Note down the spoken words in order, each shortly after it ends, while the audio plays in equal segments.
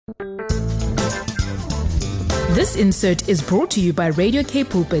This insert is brought to you by Radio K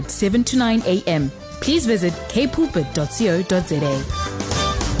Pulpit 7 to 9 a.m. Please visit kpulpit.co.za.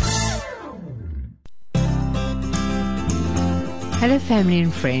 Hello family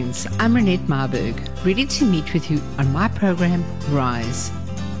and friends, I'm Renette Marburg, ready to meet with you on my program, Rise.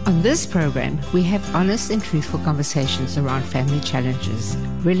 On this program, we have honest and truthful conversations around family challenges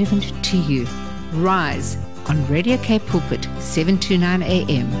relevant to you. Rise on Radio K Pulpit, 7 to 9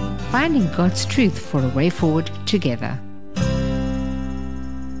 a.m. Finding God's truth for a way forward together.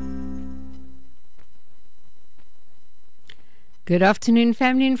 Good afternoon,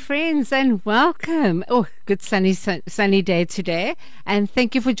 family and friends, and welcome. Oh, good sunny day today. And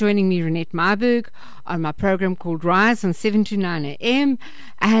thank you for joining me, Renette Marburg, on my program called Rise on 7 to 9 a.m.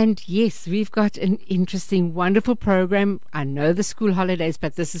 And yes, we've got an interesting, wonderful program. I know the school holidays,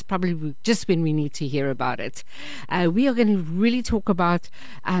 but this is probably just when we need to hear about it. We are going to really talk about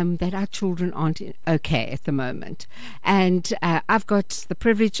that our children aren't okay at the moment. And I've got the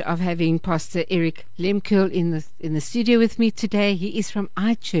privilege of having Pastor Erick Lehmkeul in the studio with me today. He is from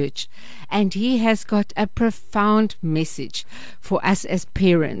iChurch, and he has got a profound message for us as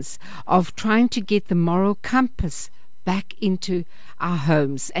parents of trying to get the moral compass back into our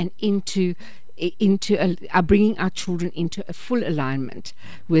homes and into bringing our children into a full alignment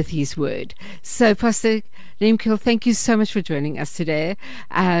with His Word. So, Pastor Lehmkeul, thank you so much for joining us today.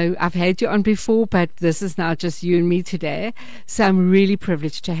 I've had you on before, but this is now just you and me today. So I'm really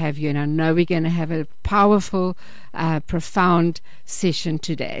privileged to have you, and I know we're going to have a powerful, profound session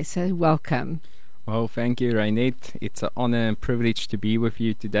today. So welcome. Well, thank you, Renette. It's an honor and privilege to be with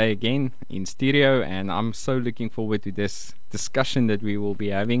you today again in studio, and I'm so looking forward to this discussion that we will be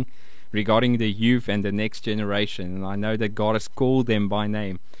having regarding the youth and the next generation. And I know that God has called them by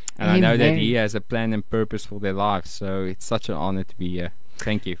name, and Amen. I know that He has a plan and purpose for their lives. So it's such an honor to be here.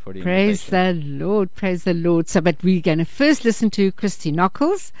 Thank you for the Praise invitation. the Lord, praise the Lord. So, but we're going to first listen to Christy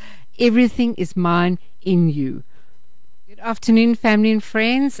Knuckles. Everything is mine in you. Good afternoon, family and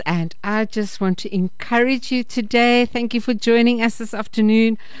friends, and I just want to encourage you today. Thank you for joining us this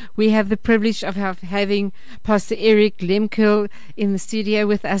afternoon. We have the privilege of having Pastor Erick Lehmkeul in the studio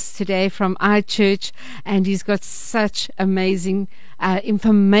with us today from iChurch, and he's got such amazing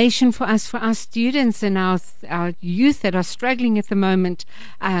information for us, for our students and our youth that are struggling at the moment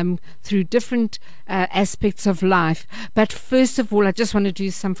through different aspects of life. But first of all, I just want to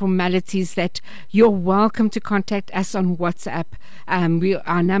do some formalities that you're welcome to contact us on WhatsApp.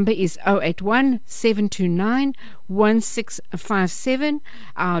 Our number is 081 729 1657.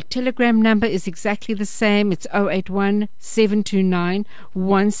 Our Telegram number is exactly the same. It's 081 729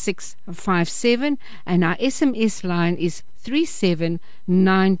 1657, and our SMS line is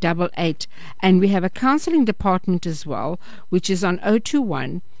 37988. And we have a counseling department as well, which is on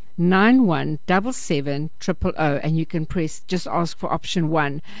 021 9177 000, and you can just ask for option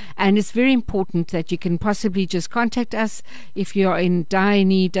 1. And it's very important that you can possibly just contact us if you're in dire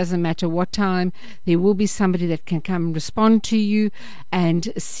need. Doesn't matter what time, there will be somebody that can come and respond to you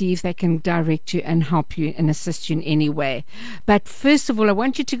and see if they can direct you and help you and assist you in any way. But first of all, I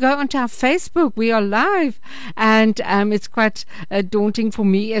want you to go onto our Facebook. We are live, and it's quite daunting for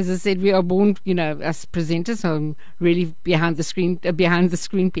me. As I said, we are born, as presenters, so I'm really behind the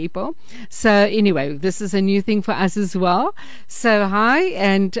screen people. So anyway, this is a new thing for us as well. So hi,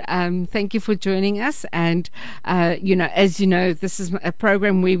 and thank you for joining us. And as you know, this is a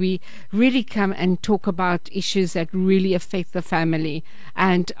program where we really come and talk about issues that really affect the family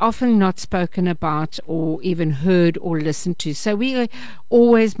and often not spoken about or even heard or listened to. So my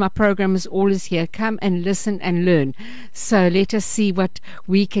program is always here. Come and listen and learn. So let us see what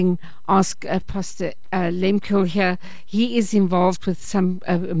we can ask Pastor Lehmkeul here. He is involved with some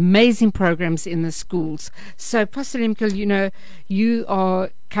amazing programs in the schools. So Pastor Lehmkeul, you are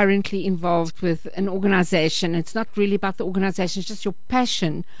currently involved with an organization. It's not really about the organization, it's just your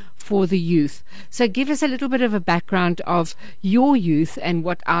passion for the youth. So give us a little bit of a background of your youth and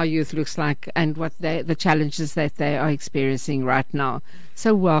what our youth looks like and what the challenges that they are experiencing right now.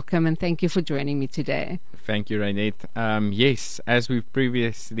 So welcome, and thank you for joining me today. Thank you, Renette. Yes, as we've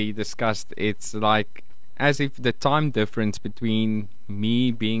previously discussed, it's like as if the time difference between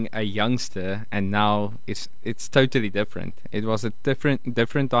me being a youngster and now it's totally different. It was a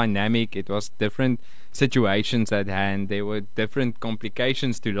different dynamic. It was different situations at hand. There were different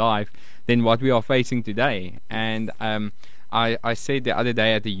complications to life than what we are facing today. And I said the other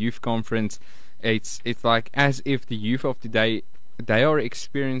day at the youth conference, it's like as if the youth of today, they are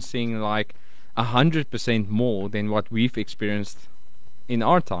experiencing like 100% more than what we've experienced in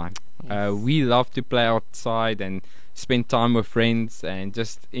our time. Yes. We love to play outside and spend time with friends and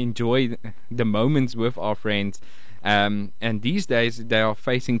just enjoy the moments with our friends. And these days they are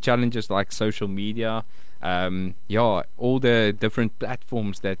facing challenges like social media, all the different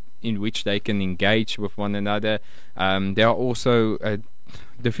platforms that in which they can engage with one another. There are also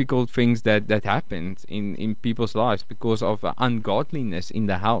difficult things that happen in people's lives because of ungodliness in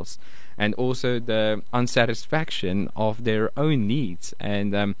the house, and also the unsatisfaction of their own needs.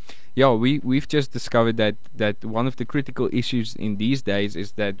 And we've just discovered that one of the critical issues in these days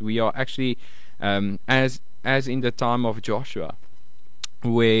is that we are actually as in the time of Joshua,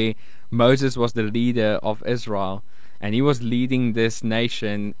 where Moses was the leader of Israel and he was leading this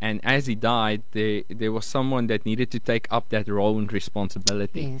nation, and as he died there was someone that needed to take up that role and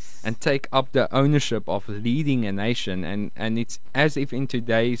responsibility. Yes. And take up the ownership of leading a nation. And it's as if in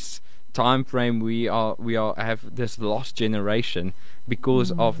today's time frame we have this lost generation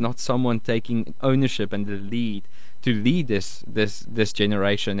because of not someone taking ownership and the lead to lead this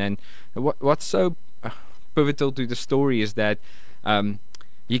generation. And what's so pivotal to the story is that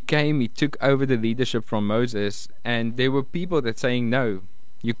he took over the leadership from Moses, and there were people that saying, no,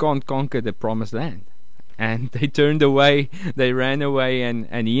 you can't conquer the promised land. And they turned away, they ran away,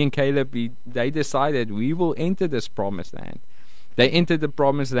 and he and Caleb, they decided, we will enter this promised land. They entered the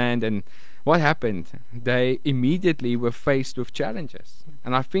promised land, and what happened? They immediately were faced with challenges.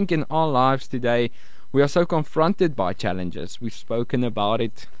 And I think in our lives today, we are so confronted by challenges. We've spoken about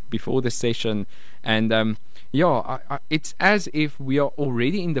it before the session, and it's as if we are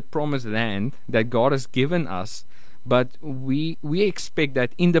already in the promised land that God has given us, but we expect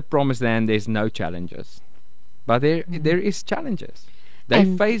that in the promised land there's no challenges, but there is challenges. They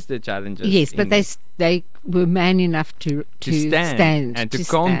faced the challenges. Yes, but they were man enough to stand and to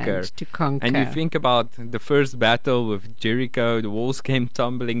conquer. And you think about the first battle with Jericho, the walls came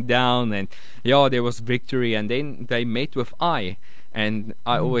tumbling down, and there was victory. And then they met with Ai. And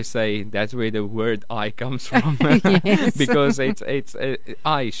I always say that's where the word "I" comes from, because it's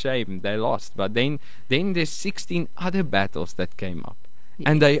I, shame, they lost. But then there's 16 other battles that came up,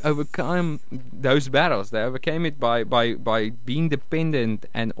 and they overcome those battles. They overcame it by being dependent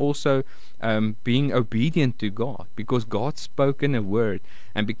and also being obedient to God, because God spoken a word,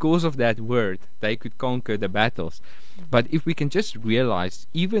 and because of that word they could conquer the battles. But if we can just realize,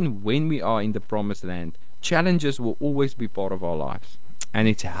 even when we are in the promised land, challenges will always be part of our lives, and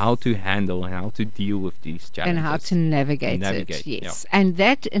it's how to handle and how to deal with these challenges and how to navigate it. Yes, and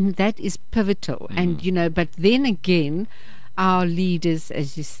that is pivotal. And but then again, our leaders,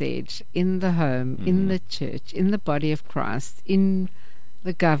 as you said, in the home, in the church, in the body of Christ, in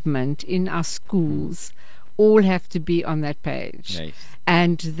the government, in our schools, all have to be on that page. Yes.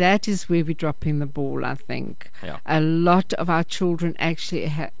 And that is where we're dropping the ball, I think. Yeah. A lot of our children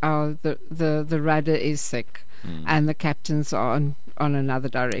actually are the rudder is sick, and the captains are on another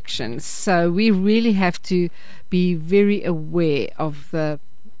direction. So we really have to be very aware of the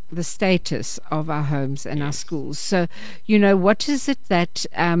status of our homes and our schools. So, what is it that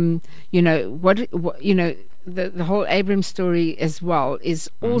the whole Abram story as well is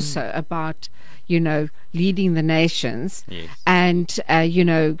also about leading the nations, and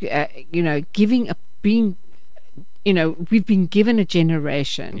giving we've been given a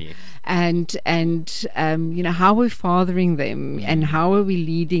generation, and how we're fathering them and how are we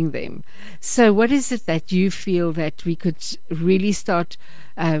leading them. So what is it that you feel that we could really start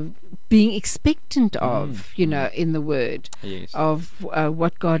being expectant of, in the word of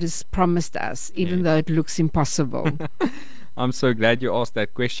what God has promised us, even though it looks impossible? I'm so glad you asked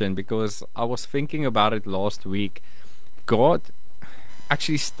that question, because I was thinking about it last week. God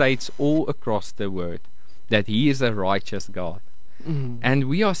actually states all across the word that He is a righteous God. And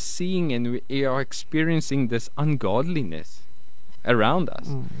we are seeing and we are experiencing this ungodliness around us.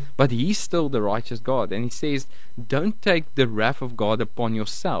 But He's still the righteous God. And He says, don't take the wrath of God upon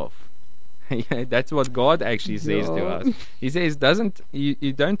yourself. That's what God actually says to us. He says,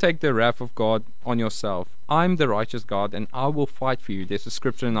 you don't take the wrath of God on yourself. I'm the righteous God, and I will fight for you. There's a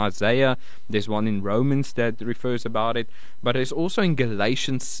scripture in Isaiah, there's one in Romans that refers about it, but there's also in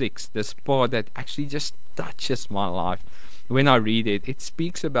Galatians 6 this part that actually just touches my life. When I read it, it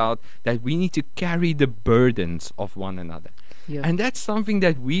speaks about that we need to carry the burdens of one another. And that's something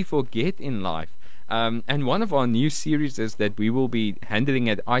that we forget in life. And one of our new series is that we will be handling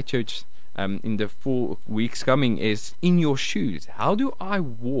at iChurch in the 4 weeks coming is in your shoes. How do I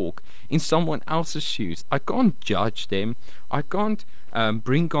walk in someone else's shoes? I can't judge them. I can't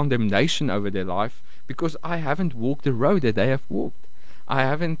bring condemnation over their life, because I haven't walked the road that they have walked. I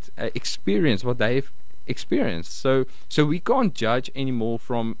haven't experienced what they have experienced. So we can't judge anymore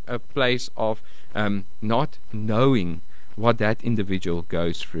from a place of not knowing what that individual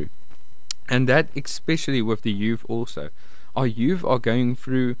goes through. And that especially with the youth also. Our youth are going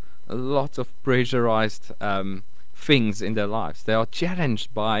through lots of pressurized things in their lives. They are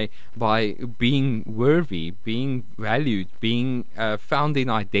challenged by being worthy, being valued, being found in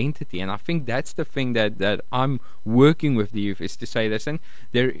identity. And I think that's the thing that I'm working with the youth, is to say, listen,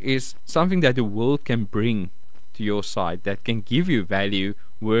 there is something that the world can bring to your side that can give you value,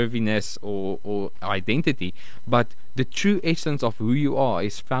 worthiness, or identity, but the true essence of who you are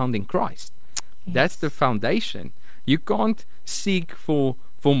is found in Christ. Yes. That's the foundation. You can't seek for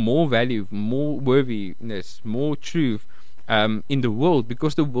more value, more worthiness, more truth in the world,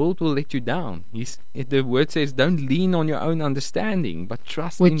 because the world will let you down. The word says, don't lean on your own understanding, but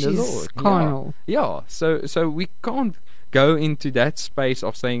trust in the Lord. Which is carnal. Yeah. So we can't go into that space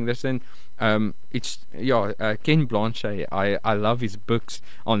of saying, listen, Ken Blanchet, I love his books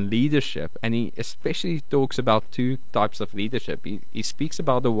on leadership, and he especially talks about two types of leadership. He speaks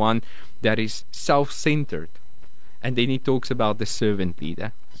about the one that is self-centered, and then he talks about the servant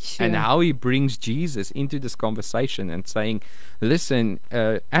leader. Sure. And how he brings Jesus into this conversation and saying, listen,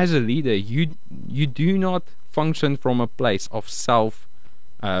 as a leader, you do not function from a place of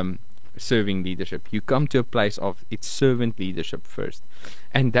serving leadership. You come to a place of it's servant leadership first.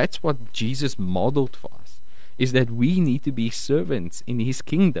 And that's what Jesus modeled for us, is that we need to be servants in his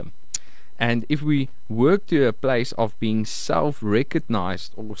kingdom. And if we work to a place of being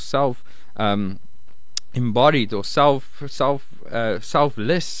self-recognized or embodied or selfless,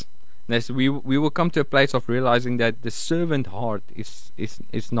 we will come to a place of realizing that the servant heart is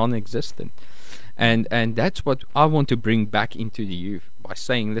non-existent. And that's what I want to bring back into the youth by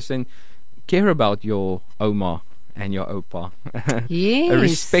saying, listen, care about your Oma and your Opa. Yes.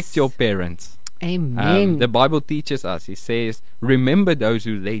 Respect your parents. Amen. The Bible teaches us, it says, remember those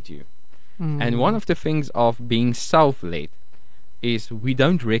who led you. And one of the things of being self-led is we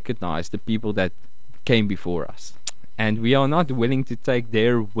don't recognize the people that came before us, and we are not willing to take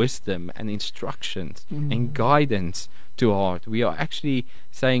their wisdom and instructions and guidance to heart. We are actually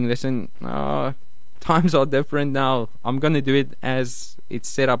saying, listen, times are different now. I'm going to do it as it's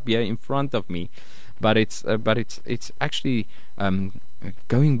set up here in front of me, but it's actually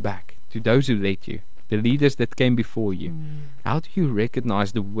going back to those who led you, the leaders that came before you. How do you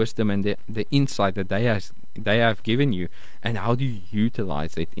recognize the wisdom and the insight that they have given you, and how do you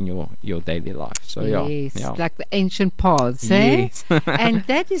utilize it in your daily life? So yes, yeah. Like the ancient paths, yes. And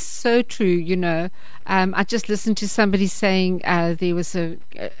that is so true. I just listened to somebody saying there was a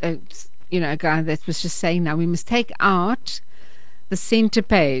guy that was just saying, now we must take out the center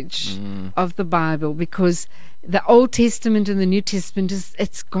page of the Bible, because the Old Testament and the New Testament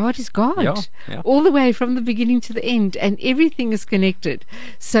God is God. Yeah. All the way from the beginning to the end, and everything is connected.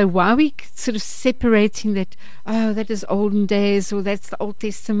 So why are we sort of separating that, that is olden days, or that's the Old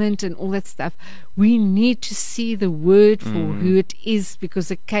Testament and all that stuff? We need to see the word for who it is, because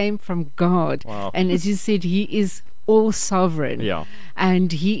it came from God. Wow. And as you said, he is all sovereign,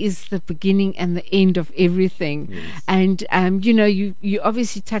 and he is the beginning and the end of everything. Yes. And you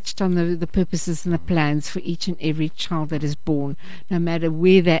obviously touched on the purposes and the plans for each and every child that is born, no matter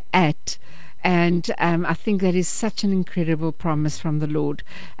where they're at. And I think that is such an incredible promise from the Lord.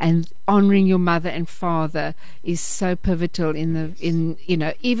 And honoring your mother and father is so pivotal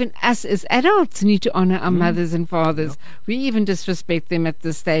even us as adults need to honor our mothers and fathers. We even disrespect them at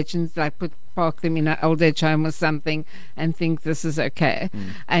this stage and park them in an old age home or something and think this is okay,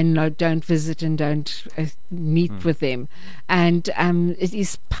 and no, don't visit and don't meet with them. And it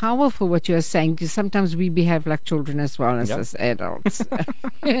is powerful what you are saying, because sometimes we behave like children as well as adults.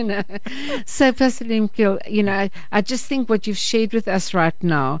 So Pastor Lehmkeul, I just think what you've shared with us right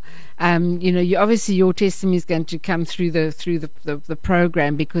now, you obviously your testimony is going to come through the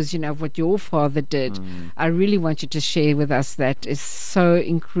program, because of what your father did. I really want you to share with us. That is so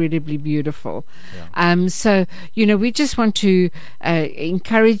incredibly beautiful. So we just want to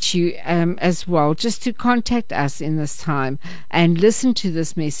encourage you as well, just to contact us in this time and listen to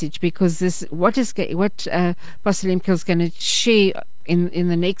this message, because what Pastor Lehmkeul is going to share in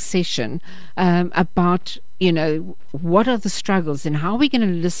the next session about what are the struggles and how are we going to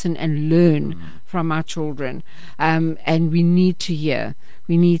listen and learn from our children, and we need to hear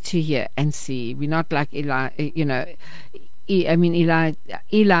and see. We're not like Eli.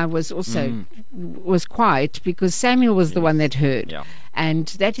 Eli was also was quiet, because Samuel was the one that heard, and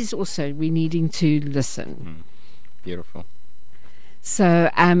that is also we needing to listen. Beautiful. So,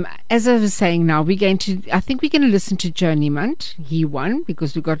 as I was saying now, I think we're going to listen to Joe Niemand. He won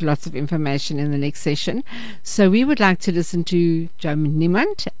because we got lots of information in the next session. So we would like to listen to Joe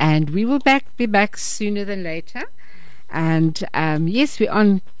Niemand, and we will be back sooner than later. And yes, we're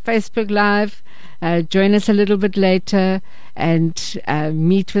on Facebook Live. Join us a little bit later and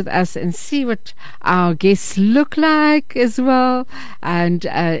meet with us and see what our guests look like as well. And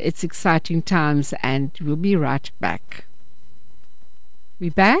it's exciting times, and we'll be right back. We're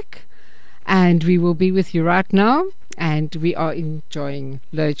back, and we will be with you right now, and we are enjoying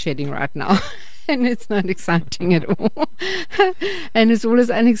load shedding right now. And it's not exciting at all. And it's always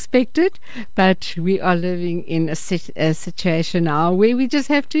unexpected, but we are living in a situation now where we just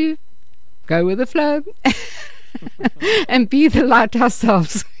have to go with the flow and be the light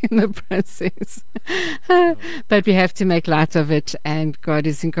ourselves in the process. But we have to make light of it, and God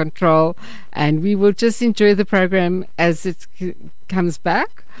is in control, and we will just enjoy the program as it comes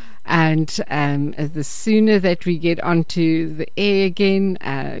back. And the sooner that we get onto the air again,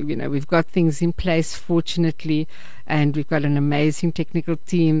 we've got things in place, fortunately, and we've got an amazing technical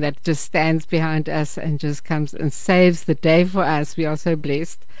team that just stands behind us and just comes and saves the day for us. We are so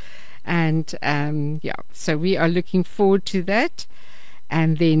blessed. And so we are looking forward to that.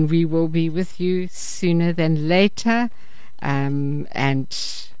 And then we will be with you sooner than later. And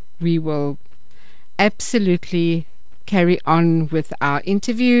we will absolutely carry on with our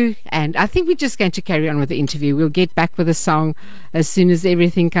interview, and I think we're just going to carry on with the interview. We'll get back with a song as soon as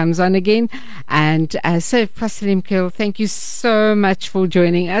everything comes on again. And so Pastor Lehmkeul, thank you so much for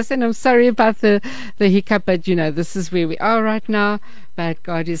joining us, and I'm sorry about the hiccup, but this is where we are right now. But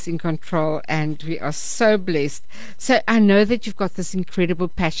God is in control, and we are so blessed. So I know that you've got this incredible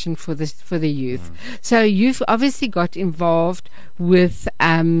passion for the youth. So you've obviously got involved with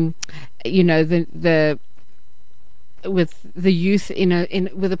with the youth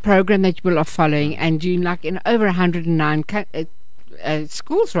with a program that you are following, and you in over 109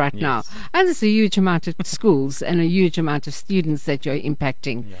 schools right now, and there's a huge amount of schools and a huge amount of students that you're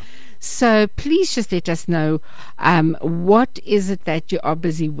impacting. So please just let us know what is it that you are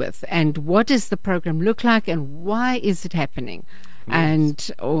busy with, and what does the program look like, and why is it happening, and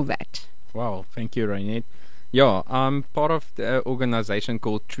all that. Wow, thank you, Rainette. Yeah, I'm part of the organization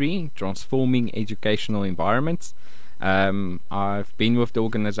called TREE, Transforming Educational Environments. I've been with the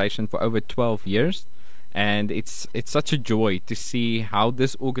organization for over 12 years, and it's such a joy to see how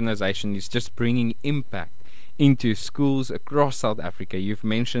this organization is just bringing impact into schools across South Africa. You've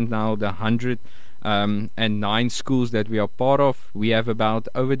mentioned now the 109 schools that we are part of. We have about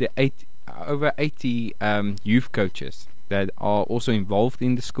over 80 youth coaches that are also involved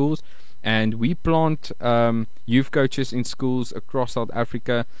in the schools. And we plant youth coaches in schools across South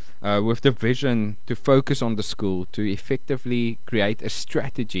Africa with the vision to focus on the school, to effectively create a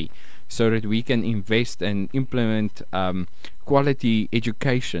strategy so that we can invest and implement quality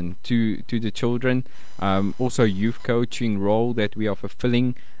education to the children. Also youth coaching role that we are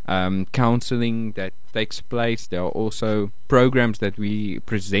fulfilling, counseling that takes place. There are also programs that we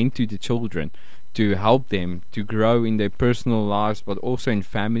present to the children to help them to grow in their personal lives, but also in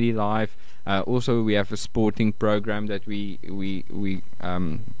family life. Also, we have a sporting program that we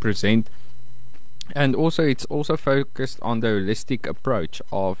present, and also it's also focused on the holistic approach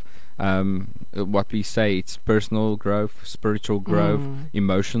of what we say. It's personal growth, spiritual growth,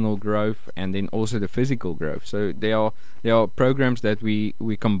 emotional growth, and then also the physical growth. So there are programs that we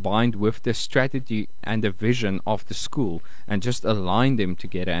combined with the strategy and the vision of the school, and just align them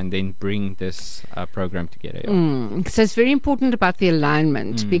together, and then bring this program together. So it's very important about the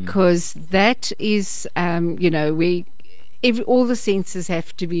alignment, because that is all the senses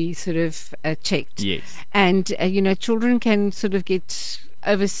have to be sort of checked. Yes. And children can sort of get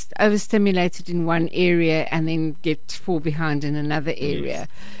overstimulated in one area and then fall behind in another area. Yes.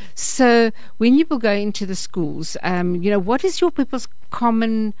 So when you go into the schools, what is your people's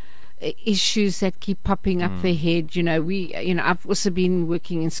common issues that keep popping up their head? I've also been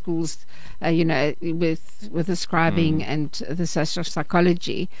working in schools, with the scribing and the social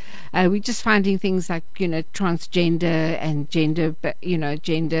psychology. We're just finding things like transgender and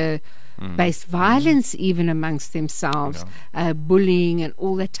gender based violence even amongst themselves, bullying and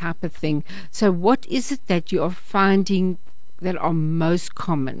all that type of thing. So what is it that you are finding that are most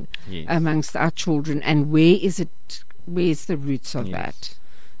common amongst our children, and where's the roots of that?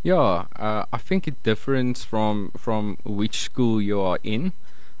 Yeah, I think it differs from which school you are in.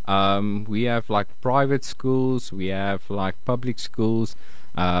 We have like private schools, we have like public schools.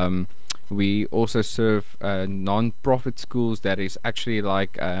 We also serve non-profit schools that is actually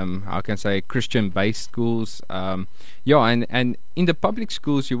like how can I say Christian-based schools. And in the public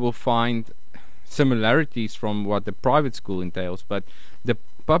schools you will find similarities from what the private school entails, but the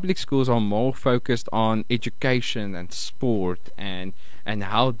public schools are more focused on education and sport and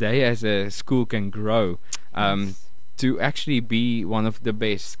how they as a school can grow to actually be one of the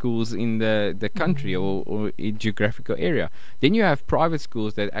best schools in the country or in geographical area. Then you have private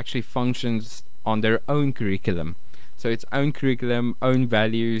schools that actually functions on their own curriculum. So its own curriculum, own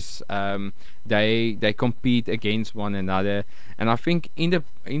values. They compete against one another, and I think in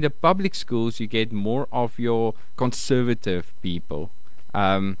the public schools you get more of your conservative people,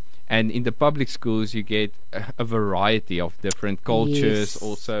 and in the public schools you get a variety of different cultures,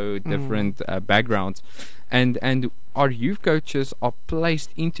 also different backgrounds, and our youth coaches are placed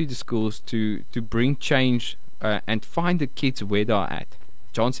into the schools to bring change and find the kids where they're at.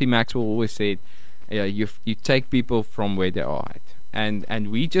 John C. Maxwell always said, you take people from where they are at,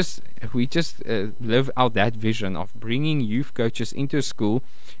 and we just live out that vision of bringing youth coaches into a school,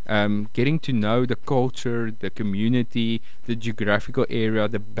 getting to know the culture, the community, the geographical area,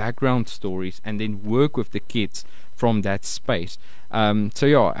 the background stories, and then work with the kids from that space. At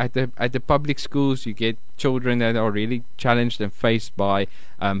the public schools you get children that are really challenged and faced by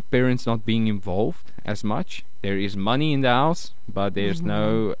parents not being involved as much. There is money in the house, but there's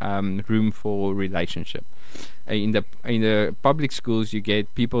no room for relationship. In the public schools, you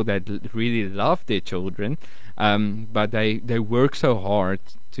get people that really love their children, but they work so hard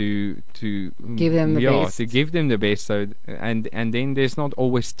to give them the best. To give them the best. So and then there's not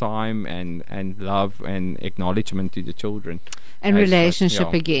always time and love and acknowledgement to the children. And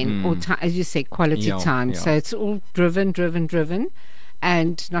relationship again, or as you say, quality time. Yeah. So it's all driven,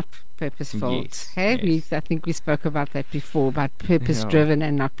 and not purposeful. Yes, I think we spoke about that before, about purpose-driven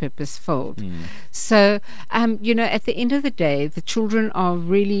and not purposeful. So, at the end of the day, the children are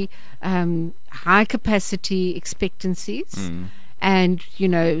really high capacity expectancies. And,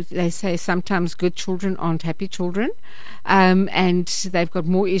 they say sometimes good children aren't happy children, and they've got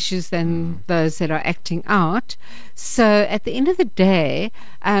more issues than those that are acting out. So at the end of the day,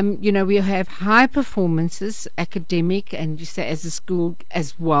 we have high performances, academic, and you say as a school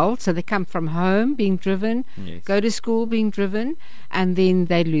as well. So they come from home being driven, go to school being driven, and then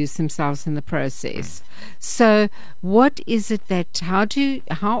they lose themselves in the process. So what is it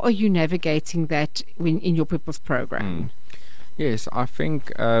how are you navigating that in your People's Program? Yes, I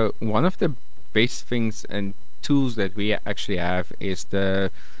think one of the best things and tools that we actually have is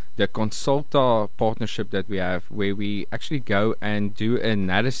the consulta partnership that we have, where we actually go and do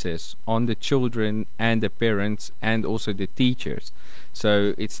analysis on the children and the parents and also the teachers.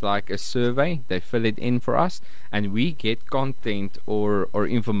 So it's like a survey. They fill it in for us, and we get content or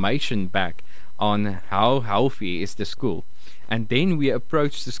information back on how healthy is the school, and then we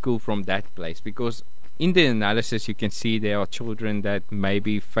approach the school from that place, because in the analysis you can see there are children that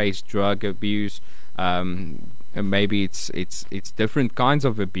maybe face drug abuse, maybe it's different kinds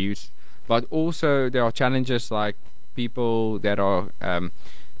of abuse, but also there are challenges like people that are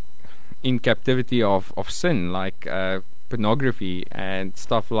in captivity of sin, like pornography and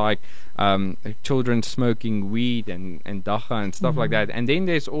stuff, like children smoking weed and dacha and stuff like that. And then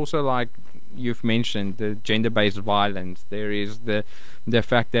there's also, like you've mentioned, the gender-based violence. There is the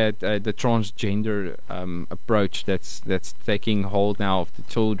fact that the transgender approach that's taking hold now of the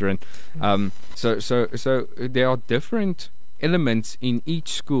children. So there are different elements in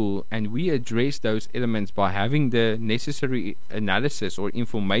each school, and we address those elements by having the necessary analysis or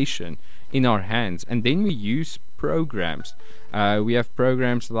information in our hands, and then we use programs. We have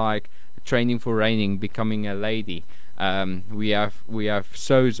programs like Training for Reigning, Becoming a Lady. We have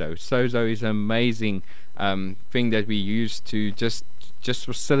Sozo. Sozo is an amazing thing that we use to just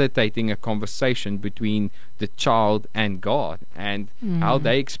facilitating a conversation between the child and God, and how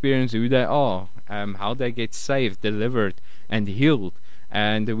they experience who they are, how they get saved, delivered, and healed.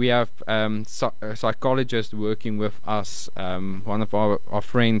 And we have psychologists working with us. One of our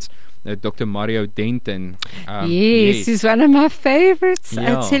friends, Dr. Mario Denton. Yes, he's one of my favorites.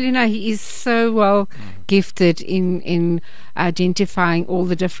 I tell you now, he is so well gifted in identifying all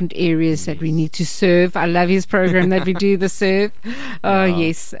the different areas that we need to serve. I love his program that we do, the serve. Oh,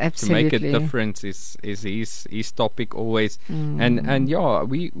 yes, absolutely. To make a difference is his topic always. And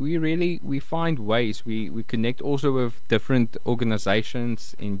we find ways. We connect also with different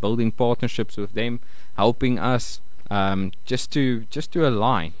organizations in building partnerships with them, helping us just to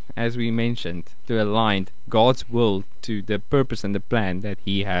align, as we mentioned, to align God's will to the purpose and the plan that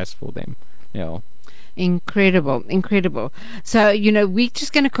He has for them. Incredible, incredible. So, we're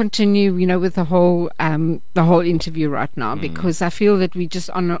just going to continue, with the whole interview right now, because I feel that we're just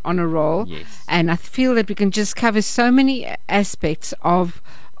on a roll. Yes. And I feel that we can just cover so many aspects of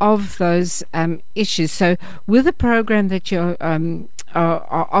those issues. So, with the program that you're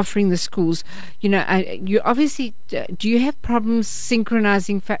are offering the schools, you obviously, do you have problems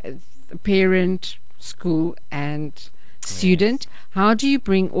synchronizing parent, school, and student? Yes. How do you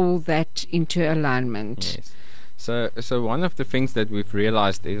bring all that into alignment? Yes. So one of the things that we've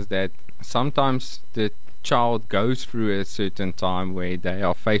realized is that sometimes the child goes through a certain time where they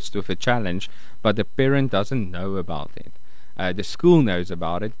are faced with a challenge, but the parent doesn't know about it. The school knows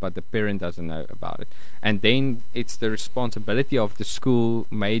about it, but the parent doesn't know about it. And then it's the responsibility of the school,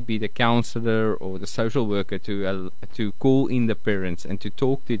 maybe the counselor or the social worker, to call in the parents and to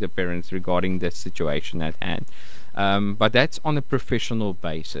talk to the parents regarding the situation at hand. But that's on a professional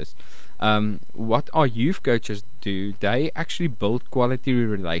basis. What our youth coaches do, they actually build quality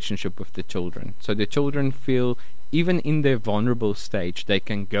relationship with the children. So the children feel, even in their vulnerable stage, they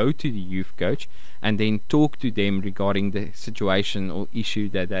can go to the youth coach and then talk to them regarding the situation or issue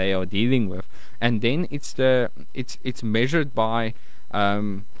that they are dealing with. And then it's measured by,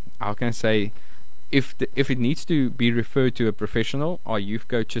 how can I say, if it needs to be referred to a professional, our youth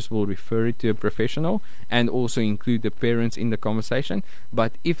coaches will refer it to a professional and also include the parents in the conversation.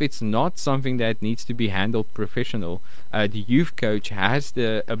 But if it's not something that needs to be handled professional, the youth coach has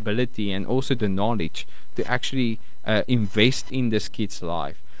the ability and also the knowledge to actually invest in this kid's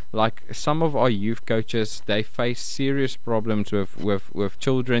life. Like some of our youth coaches, they face serious problems with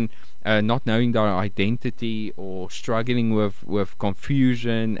children not knowing their identity or struggling with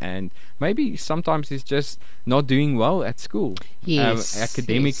confusion, and maybe sometimes it's just not doing well at school,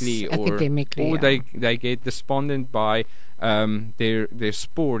 academically, yes, or they get despondent by their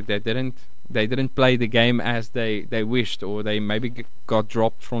sport, that they didn't play the game as they wished, or they maybe got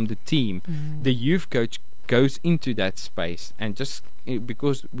dropped from the team. The youth coach goes into that space and just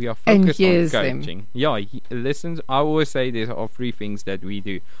because we are focused on coaching. He listens. I always say there are three things that we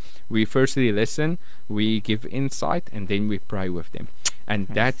do. We firstly listen, we give insight, and then we pray with them. And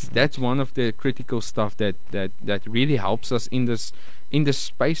that's one of the critical stuff that really helps us in this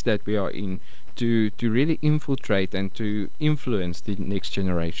space that we are in, to really infiltrate and to influence the next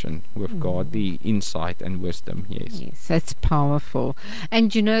generation with godly insight and wisdom. Yes, that's powerful. And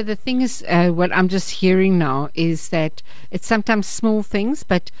the thing is, what I'm just hearing now is that it's sometimes small things,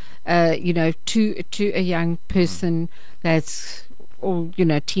 but to a young person that's, or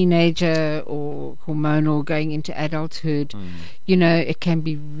teenager or hormonal going into adulthood, it can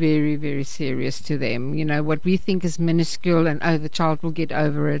be very, very serious to them. What we think is minuscule, and the child will get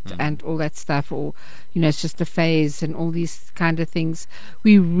over it, and all that stuff, or it's just a phase and all these kind of things.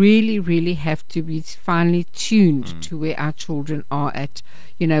 We really, really have to be finely tuned to where our children are at.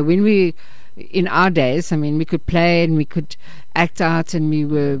 When we, in our days, we could play and we could act out, and we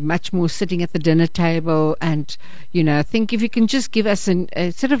were much more sitting at the dinner table. And I think if you can just give us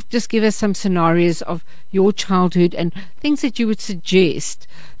give us some scenarios of your childhood and things that you would suggest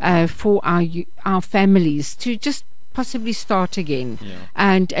for our families to just possibly start again.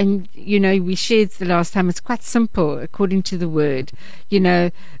 And we shared the last time, it's quite simple according to the word.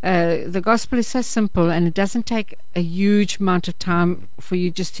 The gospel is so simple, and it doesn't take a huge amount of time for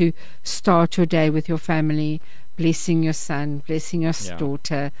you just to start your day with your family, blessing your son, blessing your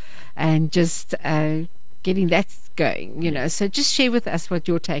daughter, and just getting that going. So just share with us what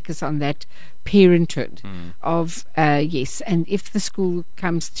your take is on that parenthood of yes, and if the school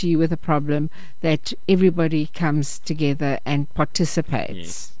comes to you with a problem, that everybody comes together and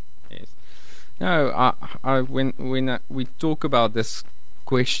participates. Yes. No, when we talk about this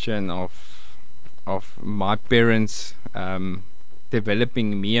question of my parents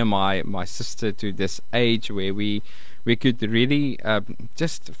developing me and my sister to this age where we could really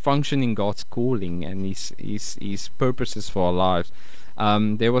just function in God's calling and His purposes for our lives.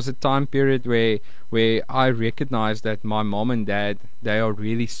 There was a time period where I recognized that my mom and dad, they are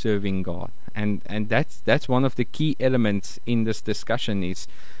really serving God, and that's one of the key elements in this discussion. Is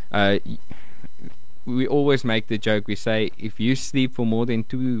we always make the joke. We say, if you sleep for more than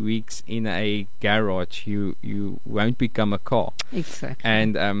 2 weeks in a garage, you won't become a car. Exactly.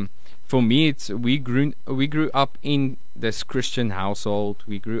 And for me, we grew up in this Christian household.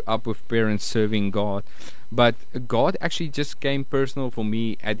 We grew up with parents serving God, but God actually just came personal for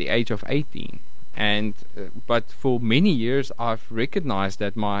me at the age of 18. And but for many years I've recognized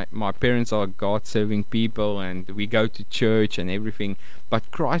that my parents are God-serving people, and we go to church and everything.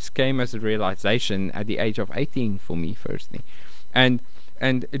 But Christ came as a realization at the age of 18 for me, firstly. And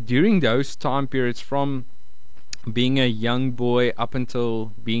and during those time periods, from being a young boy up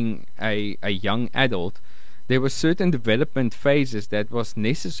until being a young adult, there were certain development phases that was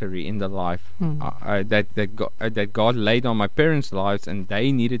necessary in the life that God laid on my parents' lives, and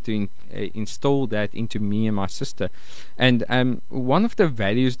they needed to install that into me and my sister. And one of the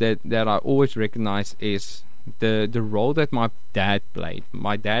values that I always recognize is the role that my dad played.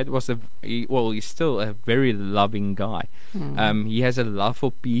 My dad was he's still a very loving guy. He has a love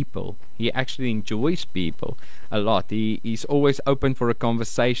for people. He actually enjoys people a lot. He's always open for a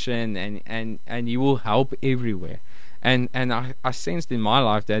conversation, and he will help everywhere. And I sensed in my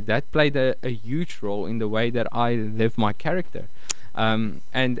life that played a huge role in the way that I live my character. And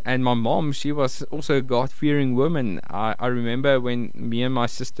my mom, she was also a God-fearing woman. I remember when me and my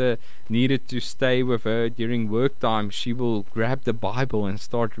sister needed to stay with her during work time, she will grab the Bible and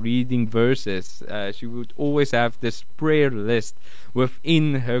start reading verses. She would always have this prayer list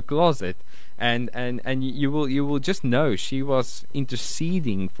within her closet. And you will just know she was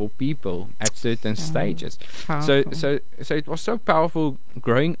interceding for people at certain stages. So it was so powerful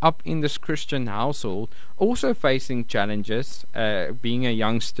growing up in this Christian household, also facing challenges, being a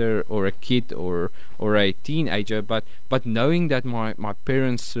youngster or a kid or a teenager, but knowing that my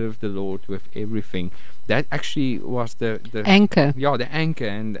parents served the Lord with everything. That actually was the anchor. Yeah, the anchor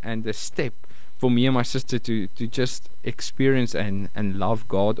and the step for me and my sister to just experience and love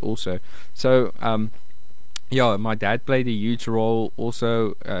God also. So my dad played a huge role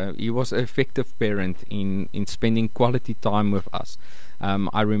also. He was an effective parent in spending quality time with us.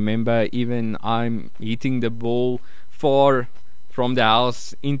 I remember even I'm hitting the ball far from the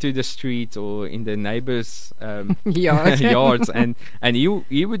house into the street or in the neighbors' yards, and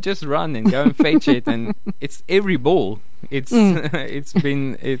he would just run and go and fetch it, and it's every ball. It's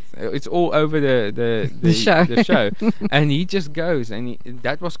it's all over the show, and he just goes, and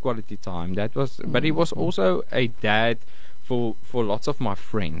that was quality time. That was, but he was also a dad for lots of my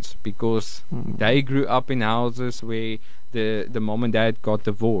friends, because they grew up in houses where the mom and dad got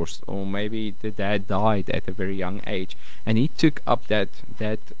divorced, or maybe the dad died at a very young age, and he took up that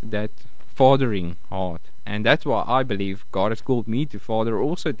fathering heart. And that's why I believe God has called me to father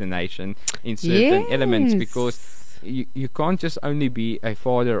also the nation in certain elements, because you can't just only be a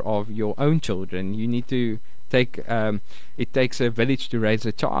father of your own children. You need to take it takes a village to raise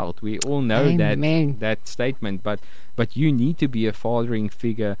a child. We all know that statement, but you need to be a fathering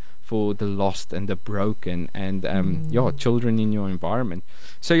figure for the lost and the broken, and children in your environment.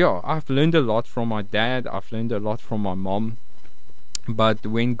 So I've learned a lot from my dad. I've learned a lot from my mom. But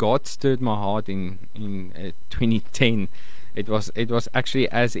when God stirred my heart in 2010, it was actually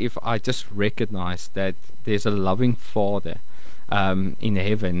as if I just recognized that there's a loving Father in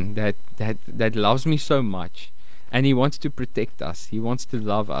heaven that loves me so much, and He wants to protect us. He wants to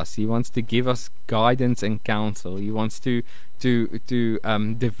love us. He wants to give us guidance and counsel. He wants to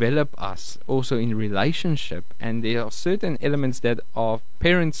develop us also in relationship. And there are certain elements that our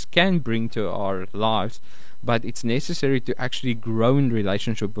parents can bring to our lives, but it's necessary to actually grow in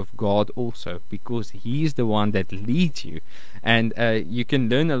relationship with God also, because He is the one that leads you. And you can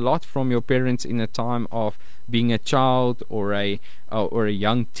learn a lot from your parents in a time of being a child or a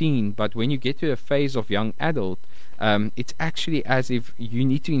young teen, but when you get to a phase of young adult, it's actually as if you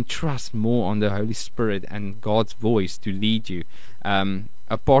need to entrust more on the Holy Spirit and God's voice to lead you,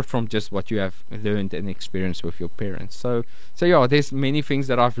 apart from just what you have learned and experienced with your parents. So there's many things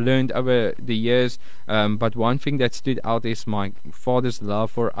that I've learned over the years, but one thing that stood out is my father's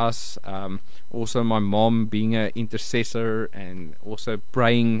love for us, also my mom being an intercessor and also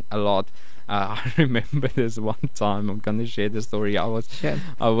praying a lot. I remember this one time, I'm going to share the story. I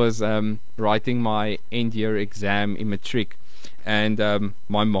was writing my end year exam in matric, and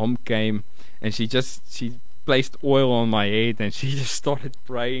my mom came, and she placed oil on my head, and she just started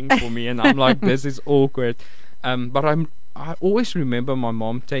praying for me, and I'm like, this is awkward. But I always remember my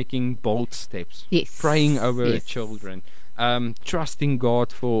mom taking bold steps, praying over her children, trusting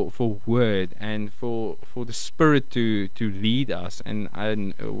God for word and for the Spirit to lead us.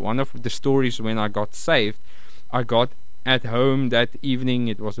 And one of the stories, when I got saved, I got at home that evening.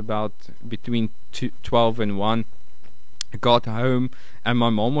 It was about between 12 and 1. I got home, and my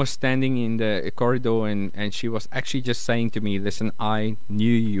mom was standing in the corridor, and she was actually just saying to me, listen, I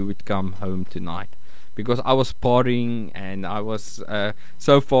knew you would come home tonight, because I was partying and I was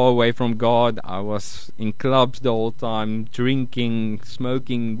so far away from God. I was in clubs the whole time, drinking,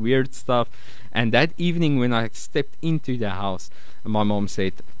 smoking, weird stuff. And that evening when I stepped into the house, my mom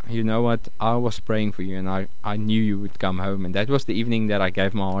said, you know what, I was praying for you and I knew you would come home. And that was the evening that I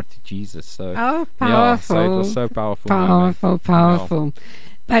gave my heart to Jesus. So powerful. Yeah, so it was so powerful. Powerful.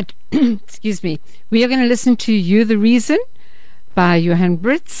 But, excuse me, we are going to listen to You the Reason by Johan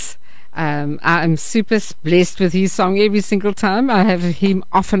Britz. I'm super blessed with his song every single time. I have him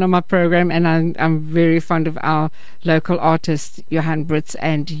often on my program, and I'm very fond of our local artist, Johan Britz,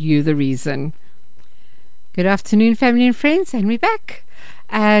 and You the Reason. Good afternoon, family and friends, and we're back.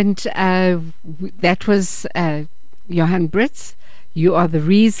 And that was Johan Britz, You Are the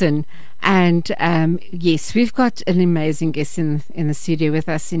Reason. And yes, we've got an amazing guest in the studio with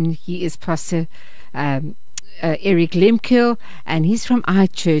us, and he is Pastor Erick Lehmkeul, and he's from our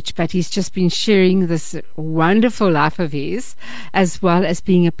church, but he's just been sharing this wonderful life of his, as well as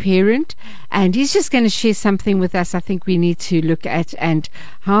being a parent. And he's just going to share something with us I think we need to look at, and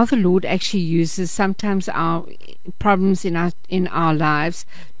how the Lord actually uses sometimes our problems in our lives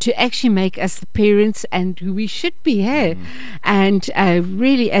to actually make us the parents and who we should be here. And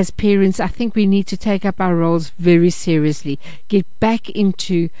really, as parents, I think we need to take up our roles very seriously, get back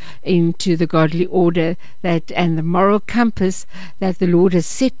into the godly order that and the moral compass that the Lord has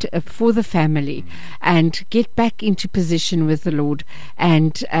set for the family, and get back into position with the Lord,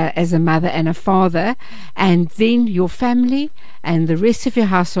 and as a mother and a father, and then your family and the rest of your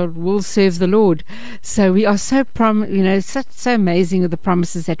household will serve the Lord. So we are so so amazing with the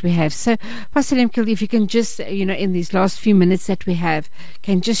promises that we have. So Pastor Lehmkeul, if you can just in these last few minutes that we have,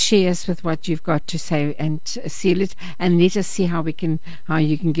 can just share us with what you've got to say and seal it, and let us see how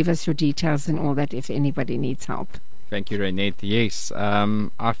you can give us your details and all that if anybody needs help. Thank you, Renette. Yes,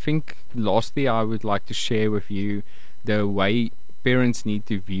 I think lastly I would like to share with you the way parents need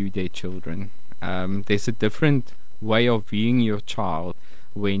to view their children. There's a different way of viewing your child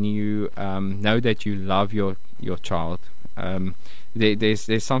when you know that you love your child.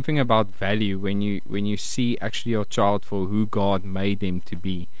 There's something about value when you see actually your child for who God made them to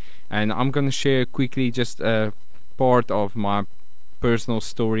be. And I'm going to share quickly just a part of my personal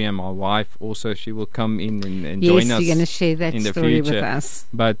story, and my wife also, she will come in and join us. Yes, you're going to share that in the story future with us.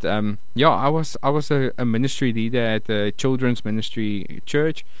 But I was a ministry leader at a children's ministry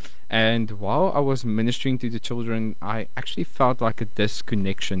church, and while I was ministering to the children, I actually felt like a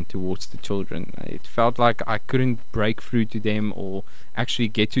disconnection towards the children. It felt like I couldn't break through to them or actually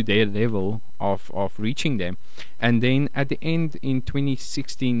get to their level of reaching them. And then at the end in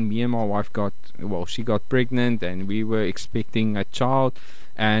 2016, me and my wife she got pregnant, and we were expecting a child.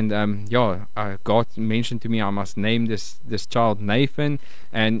 And God mentioned to me I must name this child Nathan,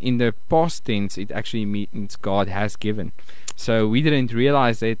 and in the past tense it actually means God has given. So we didn't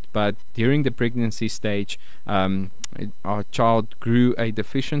realize it, but during the pregnancy stage, our child grew a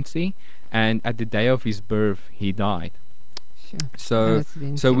deficiency, and at the day of his birth he died. Sure.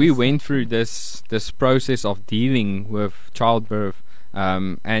 So we went through this process of dealing with childbirth,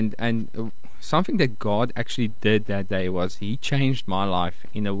 and something that God actually did that day was He changed my life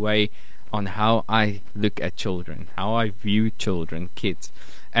in a way on how I look at children, how I view children, kids,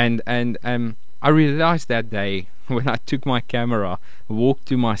 and I realized that day when I took my camera, walked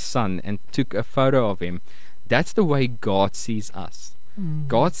to my son, and took a photo of him. That's the way God sees us.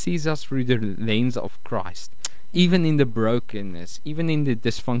 God sees us through the lens of Christ. Even in the brokenness, even in the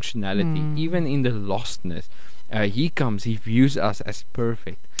dysfunctionality, even in the lostness, He comes, He views us as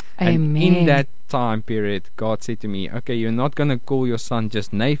perfect. Amen. And in that time period, God said to me, okay, you're not going to call your son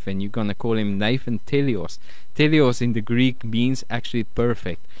just Nathan, you're going to call him Nathan Telios. Telios in the Greek means actually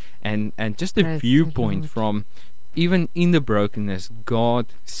perfect. And just a viewpoint from, even in the brokenness, God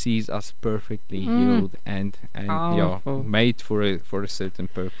sees us perfectly healed and made for a certain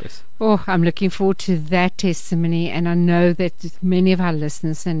purpose. Oh, I'm looking forward to that testimony, and I know that many of our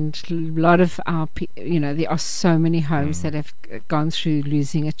listeners and a lot of our, there are so many homes that have gone through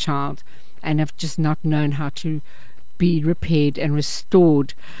losing a child and have just not known how to be repaired and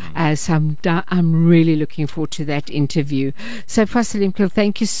restored. So I'm really looking forward to that interview. So Pastor Lehmkeul,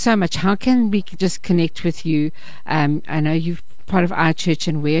 thank you so much. How can we just connect with you? I know you're part of our church,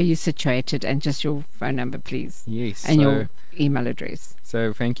 and where are you situated, and just your phone number, please. Yes. And your email address.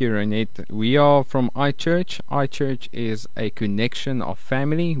 So thank you, Renette. We are from iChurch. iChurch is a connection of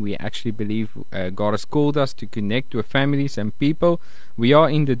family. We actually believe God has called us to connect with families and people. We are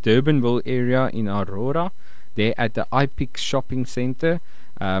in the Durbanville area in Aurora. There at the iPic Shopping Center.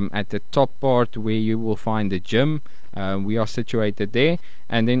 at the top part where you will find the gym. We are situated there.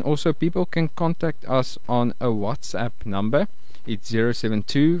 And then also people can contact us on a WhatsApp number. It's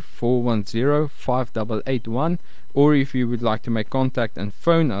 072-410-5881. Or if you would like to make contact and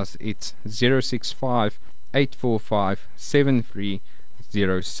phone us, it's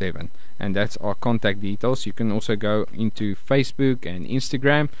 065-845-7307. And that's our contact details. You can also go into Facebook and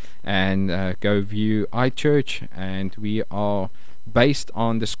Instagram and go view iChurch. And we are based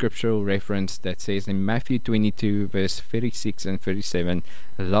on the scriptural reference that says in Matthew 22 verse 36 and 37,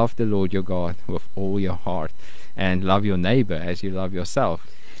 love the Lord your God with all your heart and love your neighbor as you love yourself.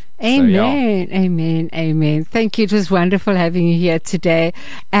 Amen, amen, amen. Thank you. It was wonderful having you here today.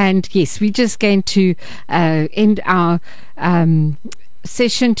 And yes, we're just going to end our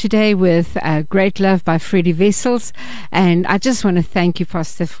session today with Great Love by Freddie Wessels. And I just want to thank you,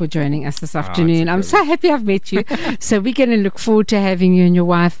 Pastor, for joining us this afternoon. I'm so happy I've met you. So we're going to look forward to having you and your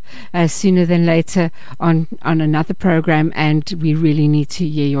wife sooner than later on another program. And we really need to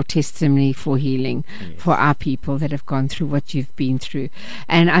hear your testimony for healing for our people that have gone through what you've been through.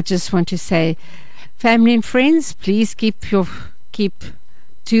 And I just want to say, family and friends, please keep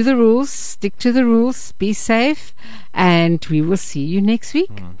to the rules, stick to the rules, be safe, and we will see you next week.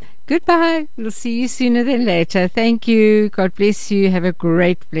 Goodbye. We'll see you sooner than later. Thank you. God bless you. Have a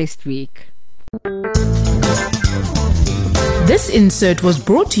great, blessed week. This insert was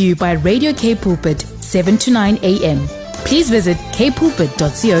brought to you by Radio K Pulpit, 7 to 9 a.m. Please visit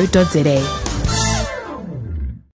kpulpit.co.za.